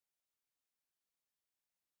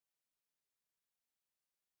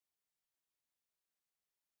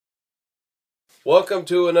Welcome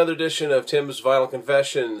to another edition of Tim's Vinyl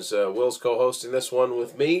Confessions. Will's co-hosting this one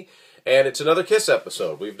with me, and it's another Kiss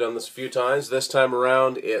episode. We've done this a few times. This time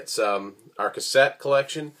around, it's our cassette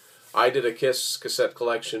collection. I did a Kiss cassette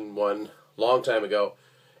collection one long time ago,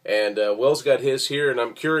 and Will's got his here, and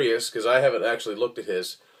I'm curious, because I haven't actually looked at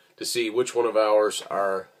his, to see which one of ours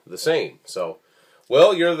are the same. So,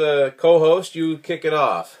 Will, you're the co-host. You kick it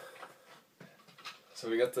off. So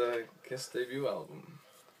we got the Kiss debut album.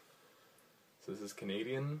 So this is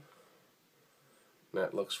Canadian.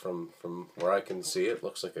 That looks from where I can see it,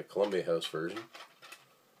 looks like a Columbia House version.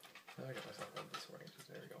 Oh, I got myself on this morning.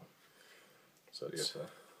 There we go. So You got the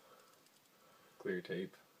clear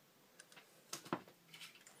tape.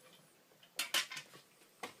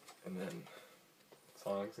 And then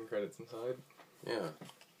songs and credits inside. Yeah.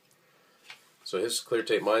 So his clear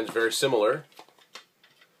tape, mine's very similar.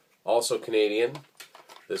 Also Canadian.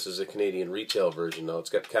 This is a Canadian retail version, though. It's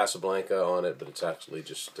got Casablanca on it, but it's actually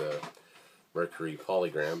just Mercury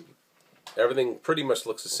polygram. Everything pretty much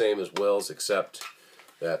looks the same as Will's, except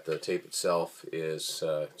that the tape itself is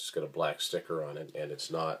just got a black sticker on it, and it's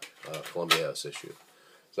not a Columbia House issue.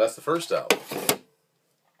 So that's the first album. So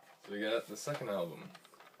we got the second album.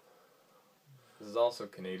 This is also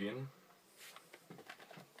Canadian.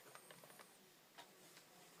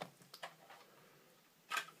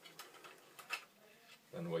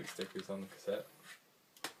 And white stickers on the cassette.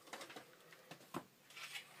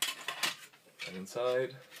 And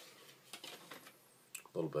inside,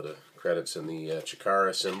 A little bit of credits in the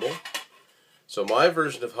Chikara symbol. So my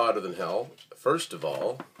version of Hotter Than Hell, first of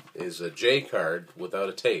all, is a J card without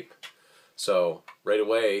a tape. So right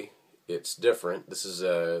away, it's different. This is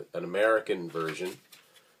an American version.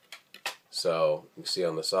 So you can see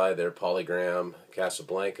on the side there, polygram,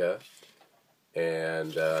 Casablanca,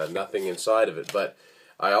 and nothing inside of it. But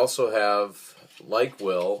I also have, like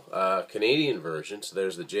Will, a Canadian version. So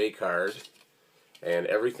there's the J card, and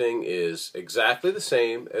everything is exactly the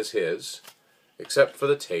same as his, except for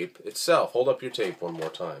the tape itself. Hold up your tape one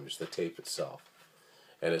more time, just the tape itself.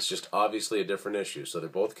 And it's just obviously a different issue. So they're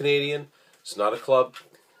both Canadian. It's not a club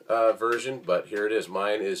version, but here it is.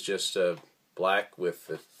 Mine is just black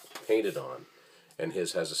with it painted on, and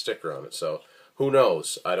his has a sticker on it. So who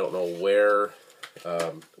knows? I don't know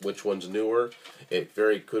which one's newer. It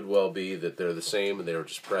very could well be that they're the same and they were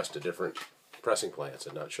just pressed at different pressing plants.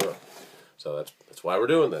 I'm not sure. So that's why we're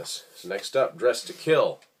doing this. So next up, Dressed to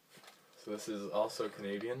Kill. so this is also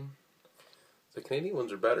Canadian. The Canadian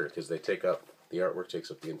ones are better because they take up, the artwork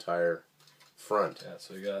takes up the entire front. Yeah,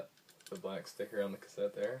 so we got the black sticker on the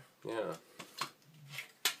cassette there. Yeah.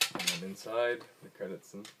 And then inside, the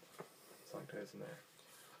credits and song titles in there.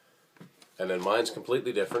 And then mine's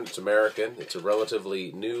completely different. It's American. It's a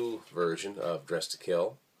relatively new version of Dressed to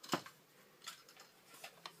Kill.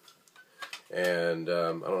 And I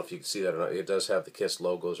don't know if you can see that or not. It does have the Kiss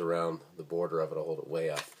logos around the border of it. I'll hold it way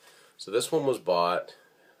up. So this one was bought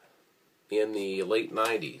in the late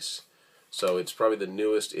 90s. So it's probably the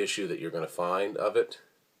newest issue that you're going to find of it.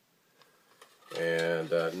 And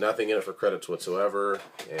nothing in it for credits whatsoever.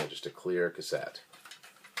 And just a clear cassette.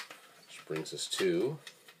 Which brings us to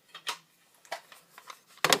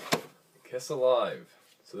Kiss Alive.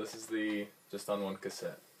 So this is the just on one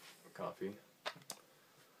cassette copy.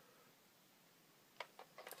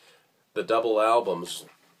 the double albums.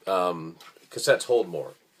 Cassettes hold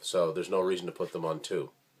more, so there's no reason to put them on two.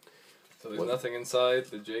 So there's nothing inside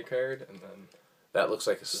the J card, and then that looks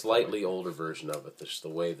like a slightly older version of it. Just the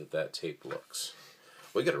way that tape looks.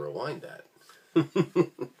 We got to rewind that.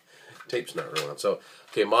 Tape's not rewound. So,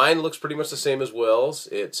 okay, mine looks pretty much the same as Will's.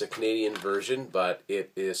 It's a Canadian version, but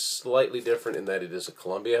it is slightly different in that it is a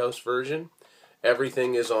Columbia House version.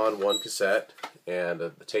 Everything is on one cassette, and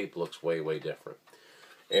the tape looks way, way different.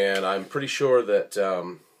 And I'm pretty sure that,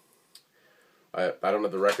 I don't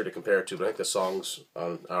have the record to compare it to, but I think the songs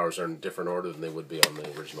on ours are in a different order than they would be on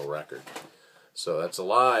the original record. So that's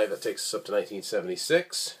Alive. That takes us up to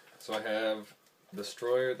 1976. So I have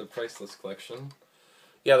Destroyer, the Priceless Collection.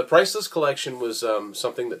 Yeah, the Priceless Collection was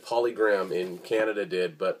something that Polygram in Canada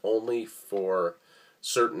did, but only for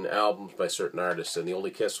certain albums by certain artists. And the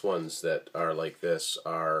only Kiss ones that are like this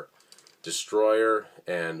are Destroyer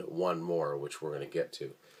and one more, which we're going to get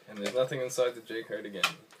to. And there's nothing inside the J card again.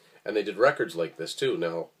 And they did records like this too.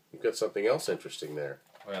 Now, you've got something else interesting there.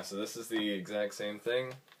 Oh yeah, so this is the exact same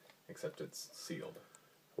thing, except it's sealed.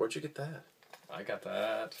 Where'd you get that? I got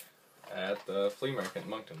that at the flea market in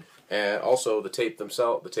Moncton. And also, the tape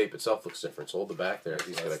itself looks different. So hold the back there.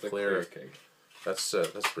 He's got a the clear cake. That's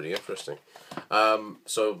pretty interesting.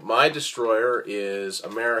 So my Destroyer is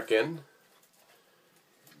American.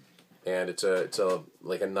 and it's a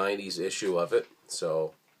like a '90s issue of it.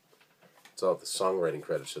 So it's all the songwriting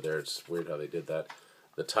credits are there. It's weird how they did that.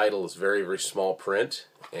 The title is very, very small print,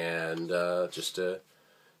 and just a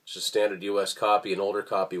standard U.S. copy. An older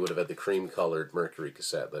copy would have had the cream-colored Mercury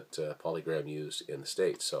cassette that Polygram used in the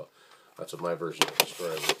States. So that's what my version of the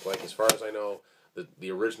story would look like. As far as I know,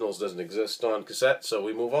 the originals doesn't exist on cassette, so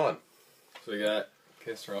we move on. So we got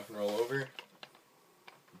Kiss Rock and Roll Over,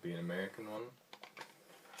 be an American one.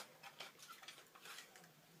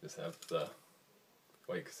 Just have the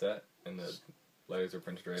white cassette, and the letters are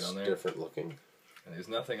printed right on there. Different looking. And there's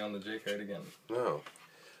nothing on the J card again. No.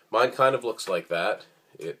 Mine kind of looks like that.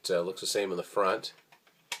 It looks the same in the front.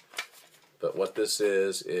 But what this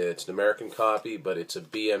is, it's an American copy, but it's a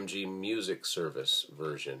BMG Music Service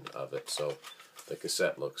version of it. So the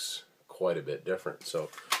cassette looks quite a bit different. So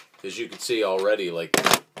as you can see already, like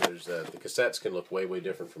there's the cassettes can look way, way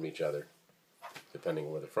different from each other, depending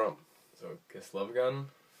on where they're from. So Kiss Love Gun,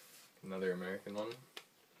 another American one.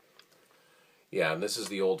 Yeah, and this is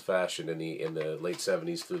the old-fashioned in the late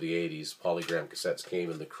 70s through the 80s. Polygram cassettes came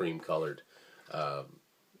in the cream-colored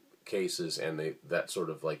cases, and that sort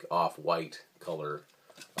of like off-white color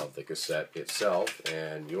of the cassette itself.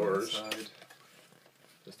 And yours, Inside,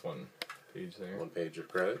 just one page there. One page of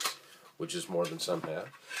credits, which is more than some have.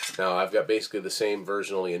 Now I've got basically the same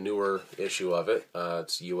version, only a newer issue of it.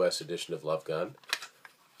 It's a U.S. edition of Love Gun.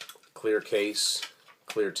 Clear case,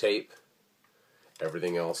 clear tape.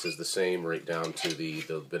 Everything else is the same, right down to the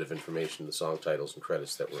bit of information, the song titles and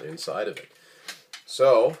credits that were inside of it.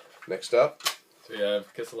 So, next up. So you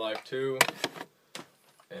have Kiss Alive 2,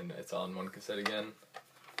 and it's on one cassette again.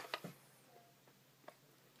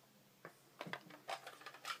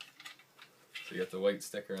 So you got the white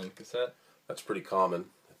sticker on the cassette. That's pretty common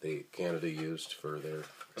that Canada used for their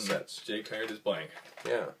cassettes. And the J card is blank.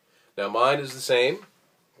 Yeah. Now mine is the same.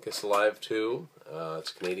 Kiss Alive 2.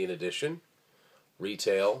 It's a Canadian edition.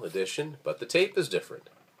 Retail edition, but the tape is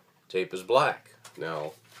different. Tape is black.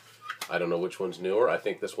 Now, I don't know which one's newer. I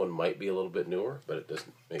think this one might be a little bit newer, but it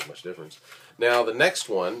doesn't make much difference. Now, the next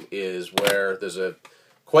one is where there's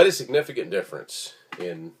quite a significant difference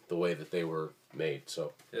in the way that they were made.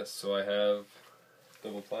 So yes, so I have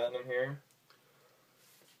double platinum here.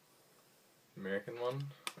 American one.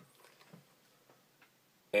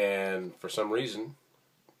 And for some reason,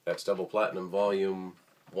 that's double platinum volume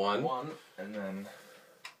 1. And then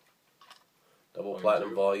Double Volume Platinum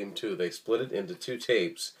 2. Volume 2. They split it into 2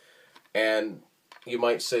 tapes. And you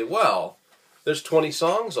might say, well, there's 20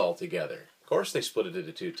 songs altogether. Of course they split it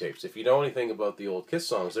into 2 tapes. If you know anything about the old Kiss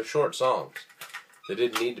songs, they're short songs. They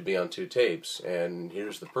didn't need to be on 2 tapes, and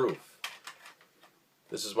here's the proof.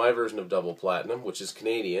 This is my version of Double Platinum, which is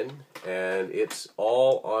Canadian, and it's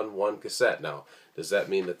all on one cassette. Now, does that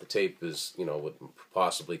mean that the tape is, would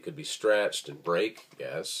possibly could be stretched and break?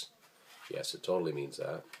 Yes. Yes, it totally means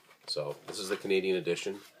that. So, this is the Canadian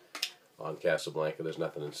edition on Casablanca. There's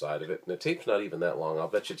nothing inside of it. And the tape's not even that long. I'll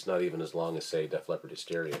bet you it's not even as long as, say, Def Leppard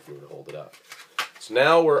Hysteria if you were to hold it up. So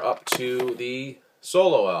now we're up to the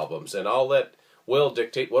solo albums, and I'll let Will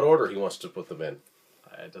dictate what order he wants to put them in.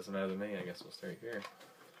 it doesn't matter to me. I guess we'll start here.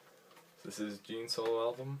 So this is Gene's solo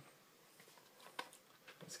album.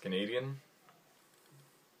 It's Canadian.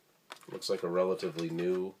 Looks like a relatively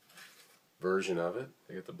new version of it.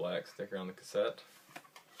 They get the black sticker on the cassette.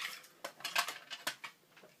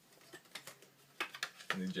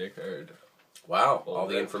 And the J card. Wow, all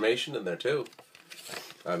the information in there too.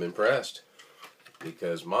 I'm impressed.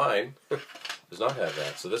 Because mine does not have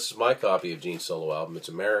that. So this is my copy of Gene's solo album. It's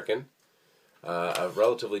American. A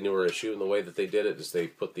relatively newer issue, and the way that they did it is they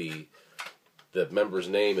put the member's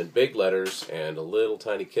name in big letters and a little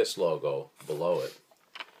tiny Kiss logo below it.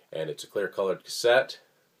 And it's a clear colored cassette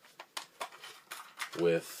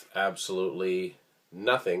with absolutely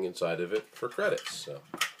nothing inside of it for credits. So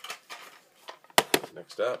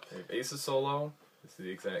next up, We have Ace's solo. This is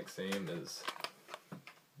the exact same as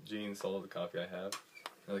Gene's solo, the copy I have.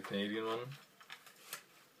 Another Canadian one.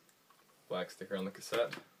 Black sticker on the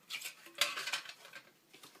cassette.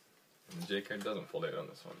 And the J card doesn't fold out on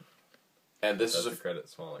this one. and this That's is the credit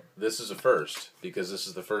smaller. this is a first, because this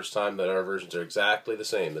is the first time that our versions are exactly the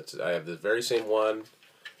same. I have the very same one,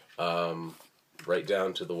 right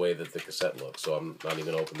down to the way that the cassette looks, so I'm not even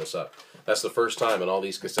going to open this up. That's the first time in all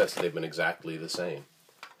these cassettes that they've been exactly the same.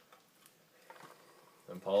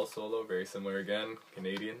 And Paul's solo, very similar again,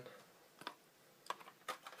 Canadian.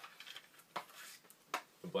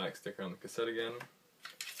 The black sticker on the cassette again.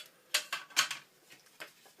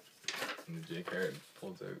 And the J card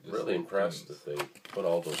folds out. Just Really like impressed Gene's. that they put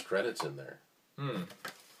all those credits in there.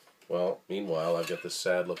 Well, meanwhile, I've got this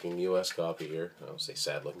sad-looking U.S. copy here. I don't say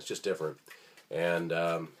sad-looking; it's just different. And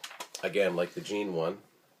again, like the Gene one,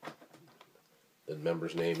 the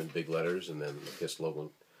member's name in big letters, and then the KISS logo in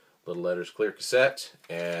little letters. Clear cassette,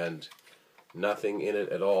 and nothing in it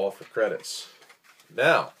at all for credits.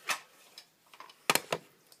 Now.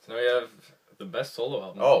 So now we have the best solo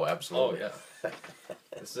album. Oh, absolutely. Oh, yeah.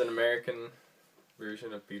 This is an American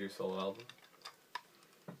version of Peter's solo album.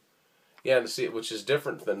 Yeah, and see, which is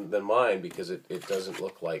different than mine because it doesn't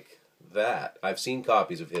look like that. I've seen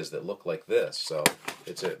copies of his that look like this, so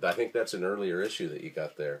I think that's an earlier issue that you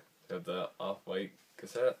got there. Got the off-white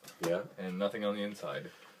cassette. Yeah. And nothing on the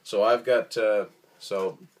inside. So I've got,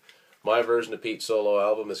 my version of Pete's solo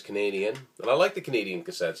album is Canadian. And I like the Canadian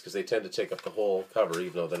cassettes because they tend to take up the whole cover,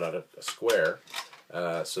 even though they're not a square.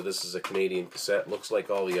 So this is a Canadian cassette. Looks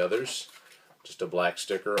like all the others. Just a black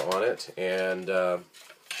sticker on it. And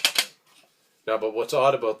now, but what's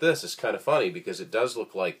odd about this is kind of funny because it does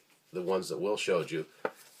look like the ones that Will showed you,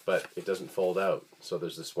 but it doesn't fold out. So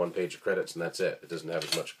there's this one page of credits and that's it. It doesn't have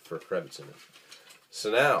as much for credits in it.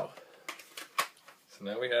 So now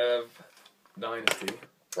we have Dynasty.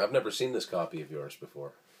 I've never seen this copy of yours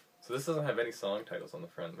before. So this doesn't have any song titles on the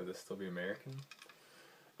front. Would this still be American?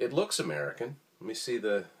 It looks American. Let me see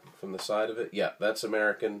from the side of it. Yeah, that's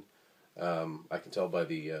American. I can tell by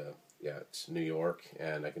the it's New York,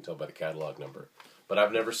 and I can tell by the catalog number. But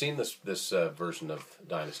I've never seen this version of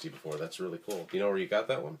Dynasty before. That's really cool. Do you know where you got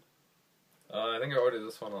that one? I think I ordered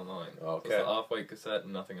this one online. Okay. So it's the off-white cassette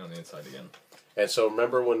and nothing on the inside again. And so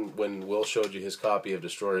remember when Will showed you his copy of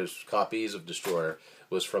Destroyer's copies of Destroyer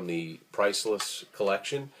was from the Priceless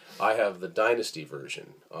collection. I have the Dynasty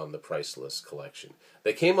version on the Priceless collection.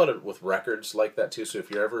 They came out with records like that too. So if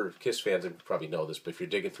you're ever KISS fans, you probably know this, but if you're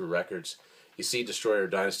digging through records, you see Destroyer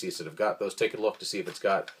Dynasties that have got those. Take a look to see if it's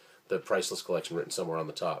got the Priceless collection written somewhere on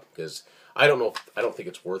the top, because I don't think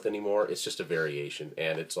it's worth anymore. It's just a variation,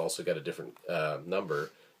 and it's also got a different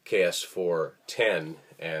number, KS410,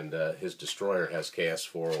 and his Destroyer has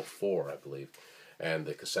KS404, I believe, and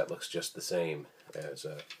the cassette looks just the same as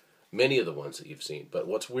many of the ones that you've seen. But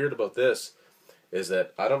what's weird about this is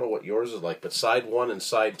that I don't know what yours is like, but side 1 and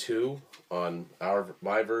side 2 on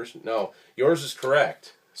my version, no, yours is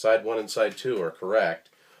correct. Side 1 and side 2 are correct.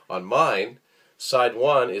 On mine, side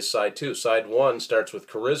 1 is side 2. Side 1 starts with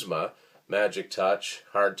Charisma, Magic Touch,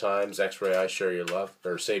 Hard Times, X-Ray Eyes, Share Your Love,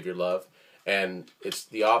 or Save Your Love, and it's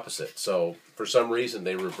the opposite. So for some reason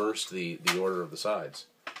they reversed the order of the sides.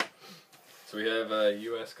 So we have a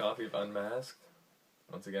U.S. copy of Unmasked,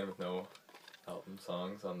 once again with no album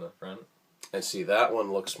songs on the front. And see, that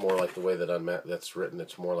one looks more like the way that that's written.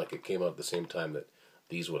 It's more like it came out at the same time that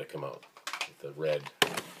these would have come out, with the red.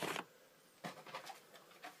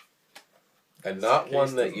 And not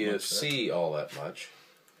one that you see all that much.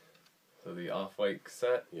 So the off-white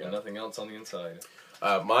cassette, and nothing else on the inside.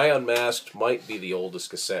 My Unmasked might be the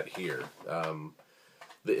oldest cassette here.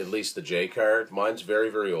 At least the J card. Mine's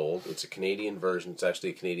very, very old. It's a Canadian version. It's actually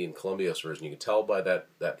a Canadian Columbia's version. You can tell by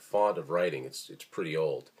that font of writing. It's pretty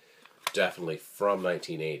old. Definitely from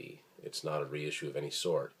 1980. It's not a reissue of any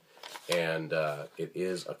sort. And it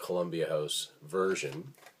is a Columbia House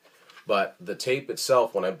version. But the tape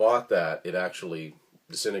itself, when I bought that, it actually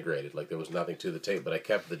disintegrated. Like there was nothing to the tape. But I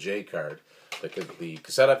kept the J card. The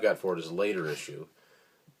cassette I've got for it is a later issue,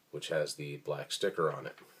 which has the black sticker on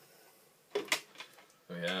it.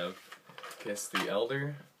 We have Kiss the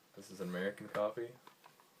Elder. This is an American copy.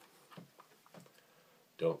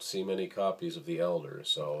 Don't see many copies of the Elder,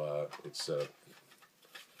 so it's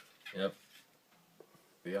Yep.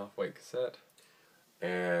 The off-white cassette.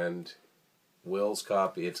 And Will's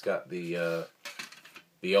copy, it's got the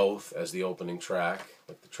Oath as the opening track.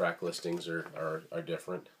 Like the track listings are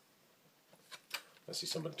different. I see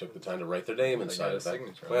somebody took the time to write their name inside of that.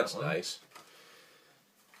 Well, that's nice.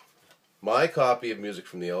 My copy of Music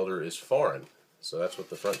from the Elder is foreign, so that's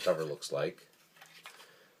what the front cover looks like.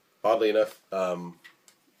 Oddly enough,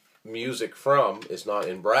 Music From is not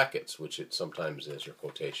in brackets, which it sometimes is, or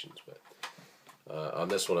quotations. But on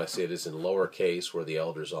this one, I see it is in lowercase, where the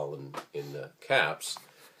Elder's all in caps,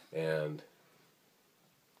 and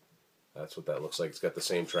that's what that looks like. It's got the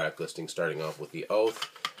same track listing, starting off with the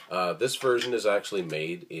Oath. This version is actually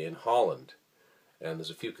made in Holland. And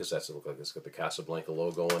there's a few cassettes that look like this. It's got the Casablanca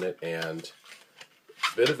logo on it, and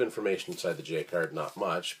a bit of information inside the J card, not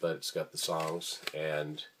much, but it's got the songs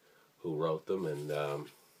and who wrote them, and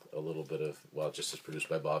a little bit of, well, it just is produced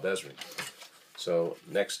by Bob Ezrin. So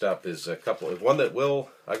next up is I got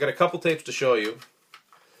a couple tapes to show you.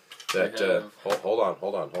 That hold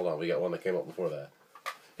on. We got one that came up before that.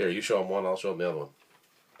 Here, you show them one, I'll show them the other one.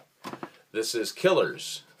 This is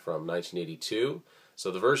Killers, from 1982.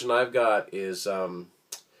 So the version I've got is,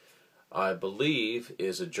 I believe,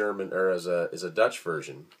 is a German or is a Dutch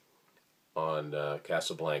version on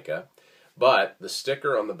Casablanca, but the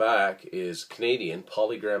sticker on the back is Canadian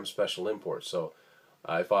Polygram Special Import. So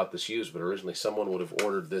I bought this used, but originally someone would have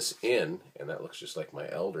ordered this in, and that looks just like my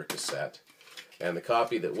Elder cassette. And the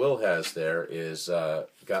copy that Will has there is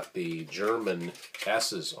got the German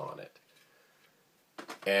S's on it.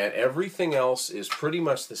 And everything else is pretty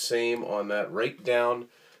much the same on that, right down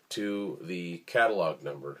to the catalog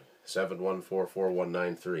number,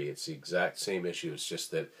 7144193. It's the exact same issue. It's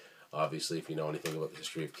just that, obviously, if you know anything about the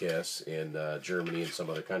history of Kiss in Germany and some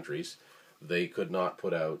other countries, they could not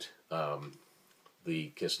put out the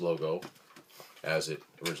Kiss logo as it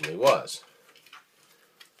originally was.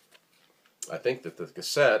 I think that the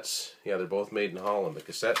cassettes, yeah, they're both made in Holland. The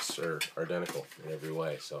cassettes are identical in every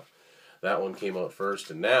way. So that one came out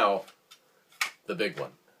first, and now the big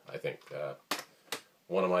one, I think.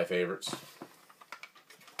 One of my favorites.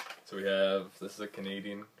 So we have, this is a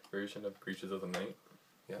Canadian version of Creatures of the Night.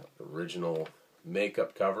 Yeah, original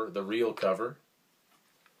makeup cover, the real cover.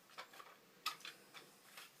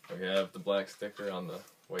 We have the black sticker on the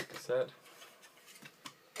white cassette.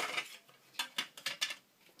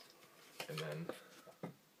 And then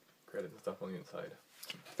credit and stuff on the inside.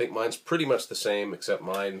 I think mine's pretty much the same, except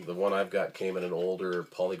mine, the one I've got, came in an older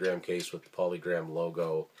polygram case with the polygram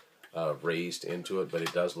logo raised into it, but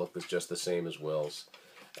it does look just the same as Will's,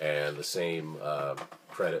 and the same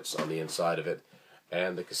credits on the inside of it,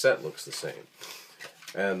 and the cassette looks the same.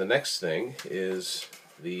 And the next thing is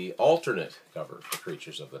the alternate cover for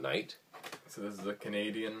Creatures of the Night. So this is the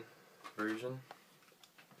Canadian version.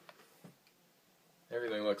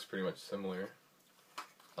 Everything looks pretty much similar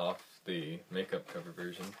off the makeup cover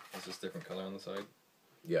version. It's just different color on the side.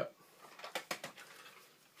 Yeah.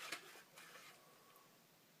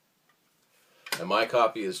 And my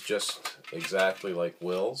copy is just exactly like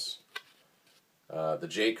Will's. The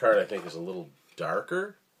J card, I think, is a little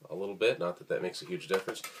darker, a little bit. Not that that makes a huge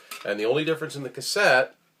difference. And the only difference in the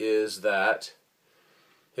cassette is that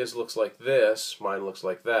his looks like this, mine looks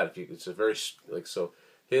like that. If you, it's a very so.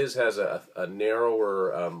 His has a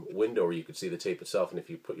narrower window where you can see the tape itself, and if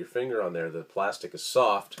you put your finger on there, the plastic is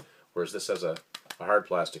soft, whereas this has a hard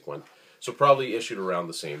plastic one. So probably issued around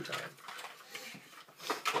the same time.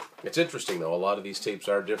 It's interesting, though. A lot of these tapes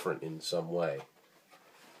are different in some way.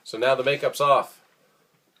 So now the makeup's off.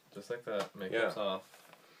 Just like that, makeup's off.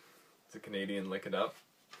 It's a Canadian Lick It Up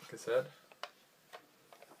cassette.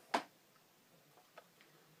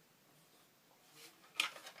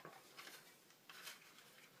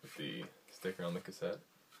 The sticker on the cassette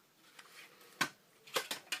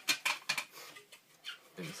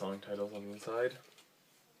and the song titles on the inside.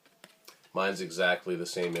 Mine's exactly the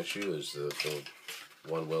same issue as the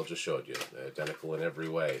one Will just showed you, identical in every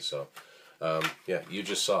way. So yeah, you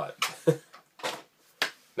just saw it.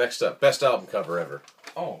 Next up, best album cover ever.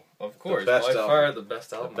 Oh, of course, by far the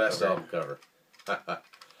best album cover. The best album cover.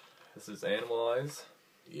 This is Animalize.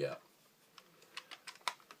 Yeah.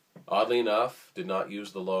 Oddly enough, did not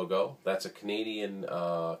use the logo. That's a Canadian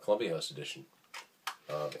Columbia House edition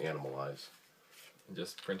of Animalize.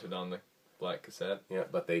 Just printed on the black cassette. Yeah,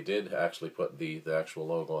 but they did actually put the actual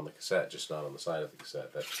logo on the cassette, just not on the side of the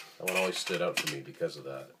cassette. That one always stood out for me because of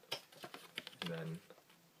that. And then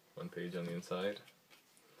one page on the inside.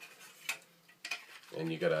 And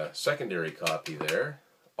you got a secondary copy there.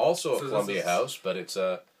 Also a Columbia House, but it's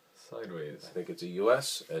a... Sideways. I think it's a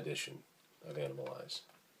U.S. edition of Animalize.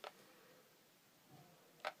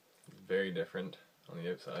 Very different on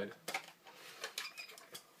the outside.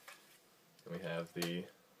 And we have the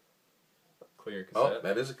clear cassette.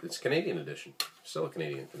 Oh, it's a Canadian edition. Still a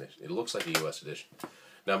Canadian edition. It looks like a U.S. edition.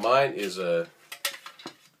 Now mine is a...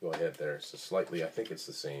 Go ahead there. It's a slightly... I think it's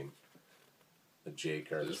the same. The J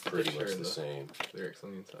card is pretty much the same. Lyrics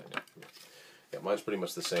on the inside. Yeah, mine's pretty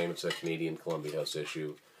much the same. It's a Canadian Columbia House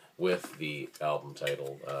issue with the album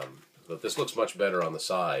title. But this looks much better on the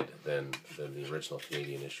side than the original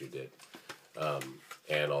Canadian issue did.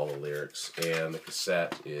 And all the lyrics. And the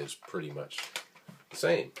cassette is pretty much the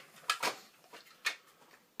same.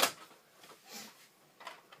 So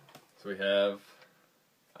we have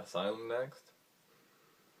Asylum next.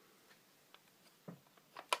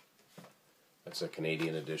 That's a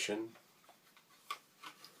Canadian edition.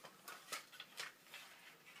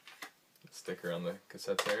 Sticker on the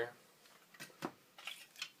cassette there.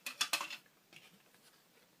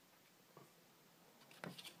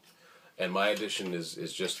 And my edition is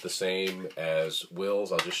just the same as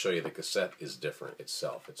Will's. I'll just show you the cassette is different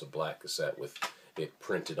itself. It's a black cassette with it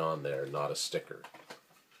printed on there, not a sticker.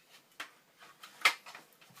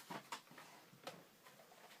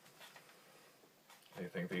 I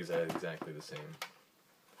think these are exactly the same.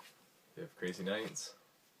 You have Crazy Nights,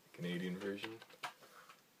 Canadian version.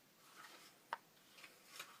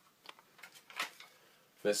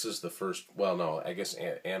 This is the first, well, no, I guess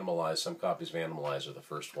Animalize, some copies of Animalize are the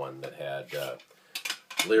first one that had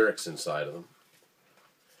lyrics inside of them.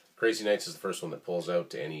 Crazy Nights is the first one that pulls out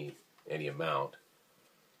to any amount.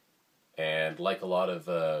 And like a lot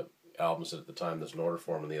of albums at the time, there's an order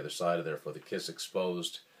form on the other side of there for the Kiss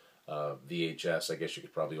Exposed VHS. I guess you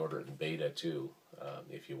could probably order it in beta too,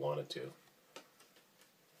 if you wanted to.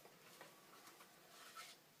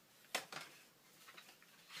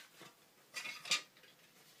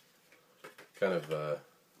 Kind of, you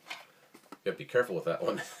have to be careful with that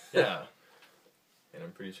one. Yeah. And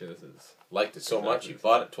I'm pretty sure this is... Liked it so much, you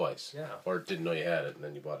bought it twice. Yeah. Or didn't know you had it, and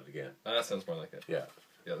then you bought it again. That sounds more like it. Yeah.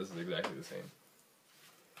 Yeah, this is exactly the same.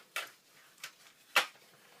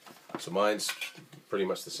 So mine's pretty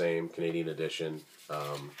much the same, Canadian edition.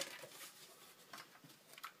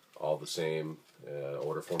 All the same,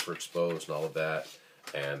 order form for Exposed and all of that.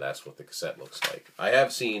 And that's what the cassette looks like. I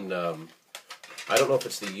have seen... I don't know if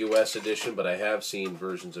it's the U.S. edition, but I have seen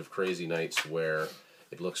versions of Crazy Nights where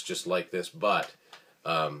it looks just like this, but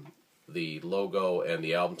the logo and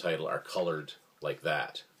the album title are colored like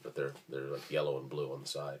that, but they're like yellow and blue on the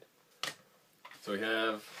side. So we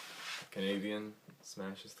have Canadian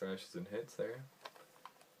smashes, thrashes, and hits there.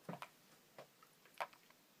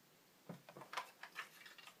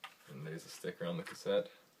 And there's a sticker on the cassette.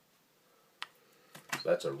 So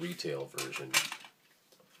that's a retail version.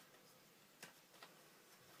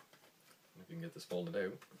 If you can get this folded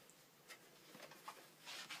out.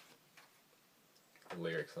 The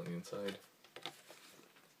lyrics on the inside.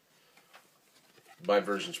 My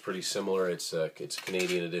version's pretty similar. It's a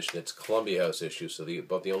Canadian edition. It's Columbia House issue. So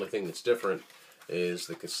but the only thing that's different is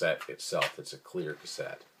the cassette itself. It's a clear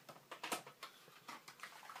cassette.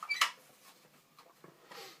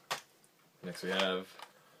 Next we have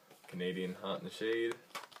Canadian Hot in the Shade.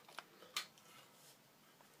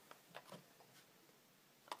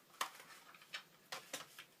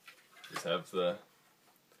 Just have the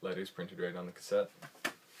letters printed right on the cassette.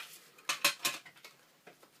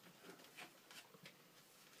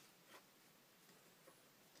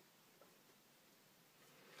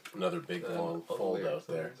 Another big long fold out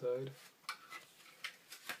there.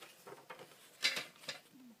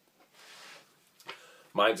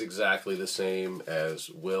 Mine's exactly the same as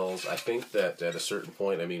Will's. I think that at a certain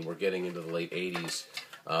point, I mean, we're getting into the late 80s.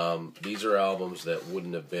 These are albums that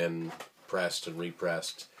wouldn't have been pressed and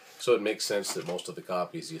repressed. So it makes sense that most of the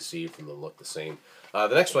copies you see from them look the same. The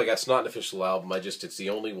next one I got's not an official album. It's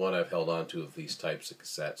the only one I've held on to of these types of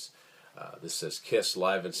cassettes. This says Kiss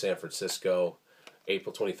live in San Francisco,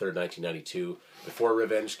 April 23rd, 1992. Before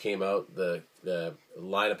Revenge came out, the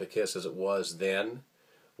lineup of Kiss as it was then,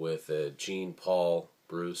 with Gene, Paul,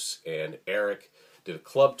 Bruce, and Eric, did a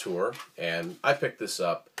club tour, and I picked this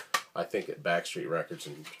up, I think, at Backstreet Records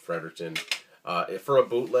in Fredericton. For a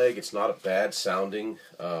bootleg, it's not a bad sounding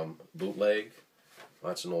bootleg.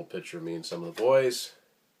 That's an old picture of me and some of the boys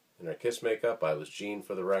in our Kiss makeup. I was Gene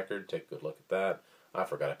for the record. Take a good look at that. I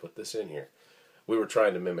forgot I put this in here. We were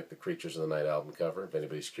trying to mimic the Creatures of the Night album cover, if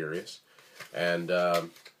anybody's curious. And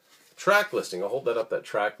track listing, I'll hold that up, that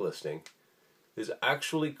track listing is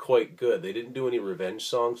actually quite good. They didn't do any Revenge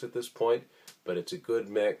songs at this point, but it's a good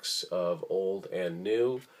mix of old and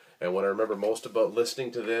new. And what I remember most about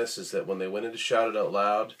listening to this is that when they went in to shout it out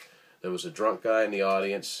loud, there was a drunk guy in the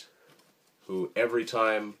audience who every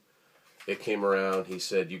time it came around, he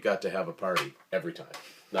said, "You got to have a party," every time.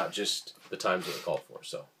 Not just the times that it called for.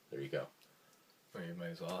 So, there you go. Well, you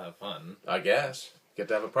might as well have fun. I guess. Get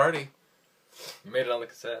to have a party. You made it on the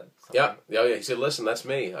cassette. Yeah. He said, "Listen, that's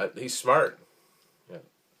me." He's smart. Yeah.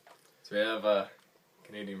 So we have a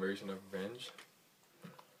Canadian version of Revenge.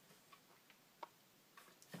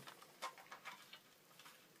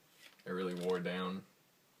 It really wore down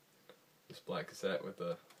this black cassette with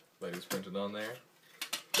the letters printed on there.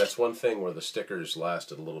 That's one thing where the stickers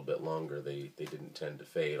lasted a little bit longer. They didn't tend to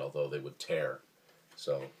fade, although they would tear.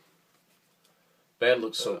 So, band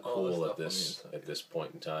looks so cool at this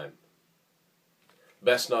point in time.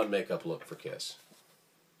 Best non-makeup look for Kiss.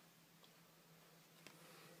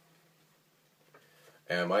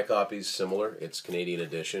 And my copy's similar. It's Canadian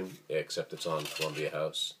edition, except it's on Columbia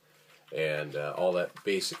House. And all that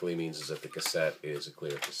basically means is that the cassette is a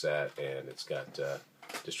clear cassette, and it's got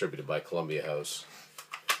distributed by Columbia House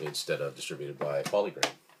instead of distributed by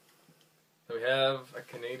Polygram. So we have a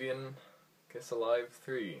Canadian Kiss Alive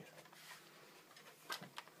 3.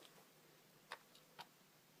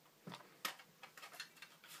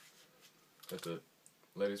 Got the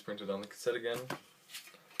letters printed on the cassette again.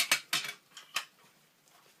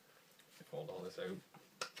 this out.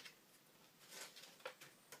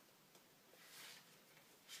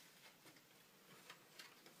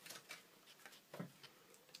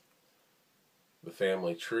 The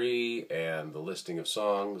family tree and the listing of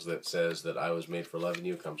songs that says that I Was Made for Loving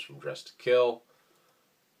You comes from Dressed to Kill.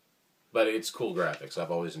 But it's cool graphics.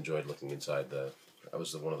 I've always enjoyed looking inside the... That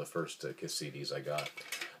was one of the first Kiss CDs I got.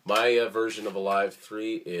 My version of Alive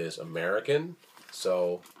 3 is American.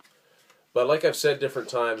 So, but like I've said different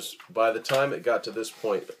times, by the time it got to this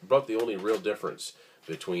point, about the only real difference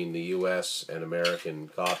between the US and American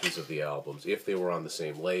copies of the albums, if they were on the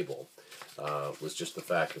same label, was just the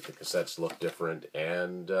fact that the cassettes looked different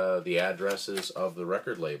and the addresses of the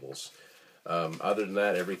record labels. Other than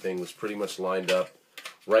that, everything was pretty much lined up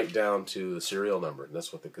right down to the serial number, and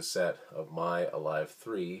that's what the cassette of My Alive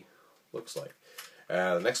 3 looks like.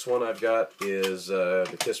 The next one I've got is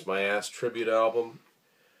the Kiss My Ass tribute album.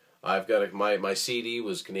 I've got my CD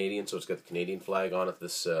was Canadian, so it's got the Canadian flag on it.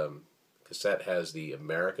 This cassette has the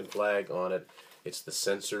American flag on it. It's the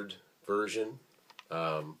censored version,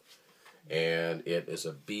 and it is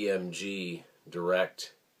a BMG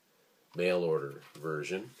direct mail order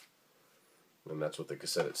version, and that's what the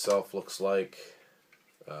cassette itself looks like.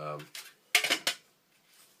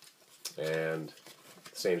 And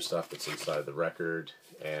the same stuff that's inside the record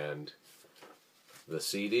and the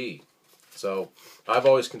CD. So I've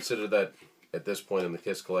always considered that at this point in the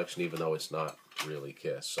Kiss collection, even though it's not really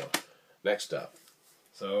Kiss. So next up.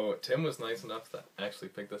 So Tim was nice enough to actually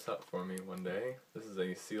pick this up for me one day. This is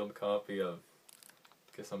a sealed copy of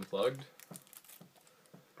Kiss Unplugged.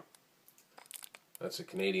 That's a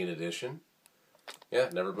Canadian edition. Yeah,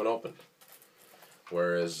 never been opened.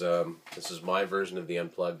 Whereas this is my version of the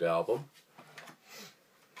Unplugged album.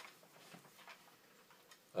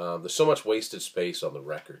 There's so much wasted space on the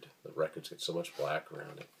record. The record's got so much black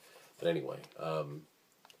around it. But anyway, and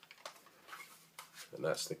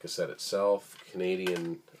that's the cassette itself.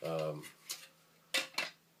 Canadian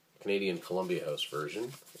Columbia House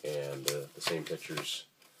version, and the same pictures.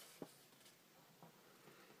 In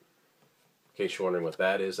case you're wondering what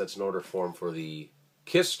that is, that's an order form for the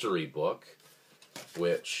History book,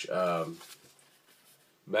 which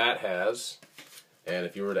Matt has, and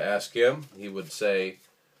if you were to ask him, he would say,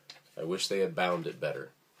 I wish they had bound it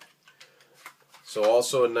better. So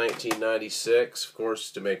also in 1996, of course,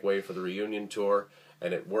 to make way for the reunion tour,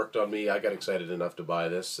 and it worked on me. I got excited enough to buy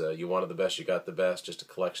this. You wanted the best, you got the best. Just a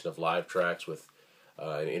collection of live tracks with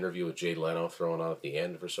an interview with Jay Leno thrown on at the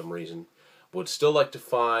end for some reason. Would still like to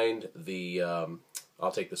find the,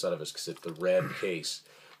 I'll take this out of his cassette, the red case.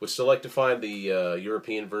 Would still like to find the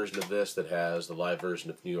European version of this that has the live version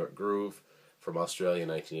of New York Groove from Australia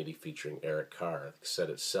 1980 featuring Eric Carr. The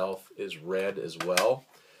cassette itself is red as well,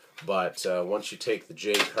 but once you take the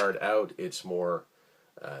J card out, it's more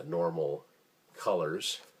normal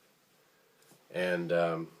colors. And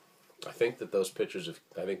I think that those pictures of,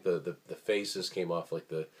 I think the faces came off like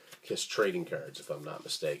the Kiss trading cards, if I'm not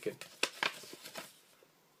mistaken.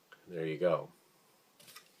 There you go.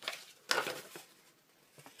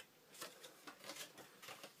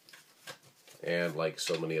 And like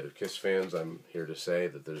so many other Kiss fans, I'm here to say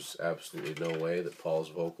that there's absolutely no way that Paul's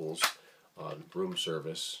vocals on Room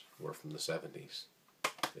Service were from the 70s.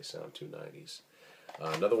 They sound too 90s.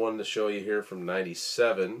 Another one to show you here from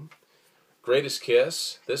 97. Greatest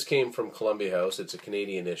Kiss. This came from Columbia House. It's a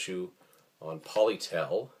Canadian issue on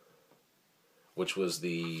Polytel, which was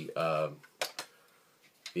the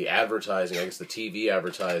advertising, I guess the TV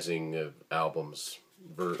advertising albums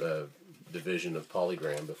division of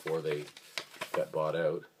Polygram before they got bought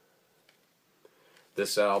out.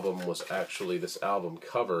 This album was actually, this album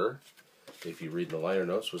cover, if you read the liner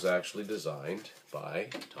notes, was actually designed by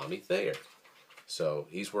Tommy Thayer. So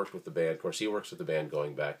he's worked with the band. Of course, he works with the band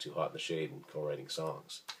going back to Hot in the Shade and co-writing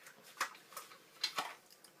songs.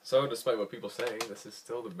 So, despite what people say, this is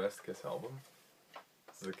still the best Kiss album.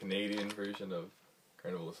 This is a Canadian version of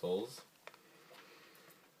Carnival of Souls.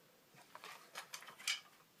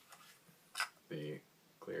 The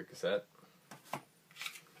clear cassette.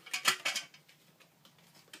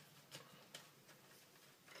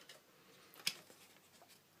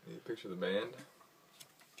 Picture of the band.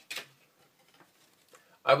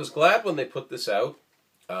 I was glad when they put this out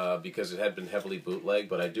because it had been heavily bootlegged,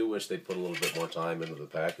 but I do wish they'd put a little bit more time into the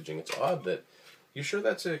packaging. It's odd that... You sure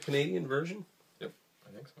that's a Canadian version? Yep,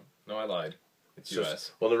 I think so. No, I lied. It's So,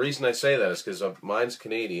 US. well, the reason I say that is because mine's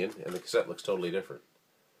Canadian and the cassette looks totally different.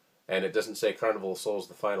 And it doesn't say Carnival of Souls,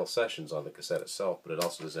 the final sessions on the cassette itself, but it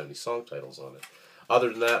also doesn't have any song titles on it.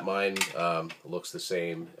 Other than that, mine looks the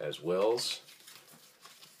same as Will's.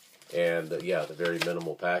 And yeah, the very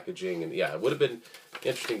minimal packaging. And yeah, it would have been,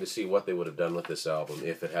 interesting to see what they would have done with this album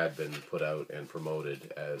if it had been put out and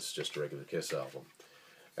promoted as just a regular Kiss album.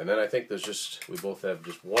 And then I think we both have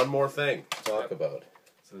just one more thing to talk about.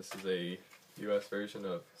 So this is a US version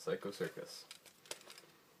of Psycho Circus.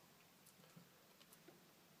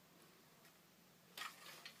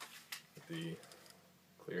 With the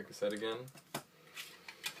clear cassette again.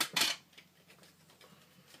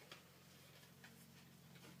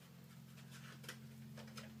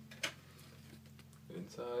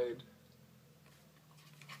 Inside,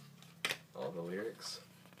 all the lyrics.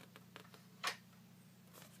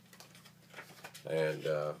 And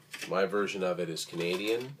my version of it is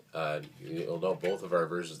Canadian. You'll note both of our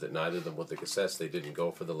versions that neither of them with the cassettes, they didn't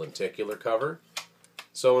go for the lenticular cover.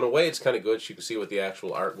 So in a way it's kind of good. You can see what the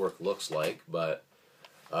actual artwork looks like, but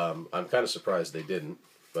I'm kind of surprised they didn't.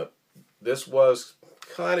 But this was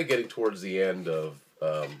kind of getting towards the end of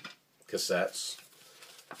cassettes.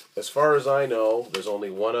 As far as I know, there's only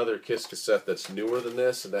one other Kiss cassette that's newer than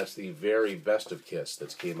this, and that's the very best of Kiss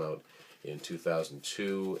that came out in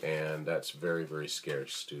 2002, and that's very, very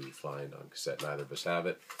scarce to find on cassette. Neither of us have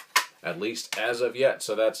it, at least as of yet.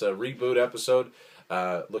 So that's a reboot episode,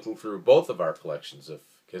 looking through both of our collections of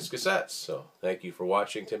Kiss cassettes. So thank you for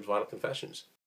watching Tim's Vinyl Confessions.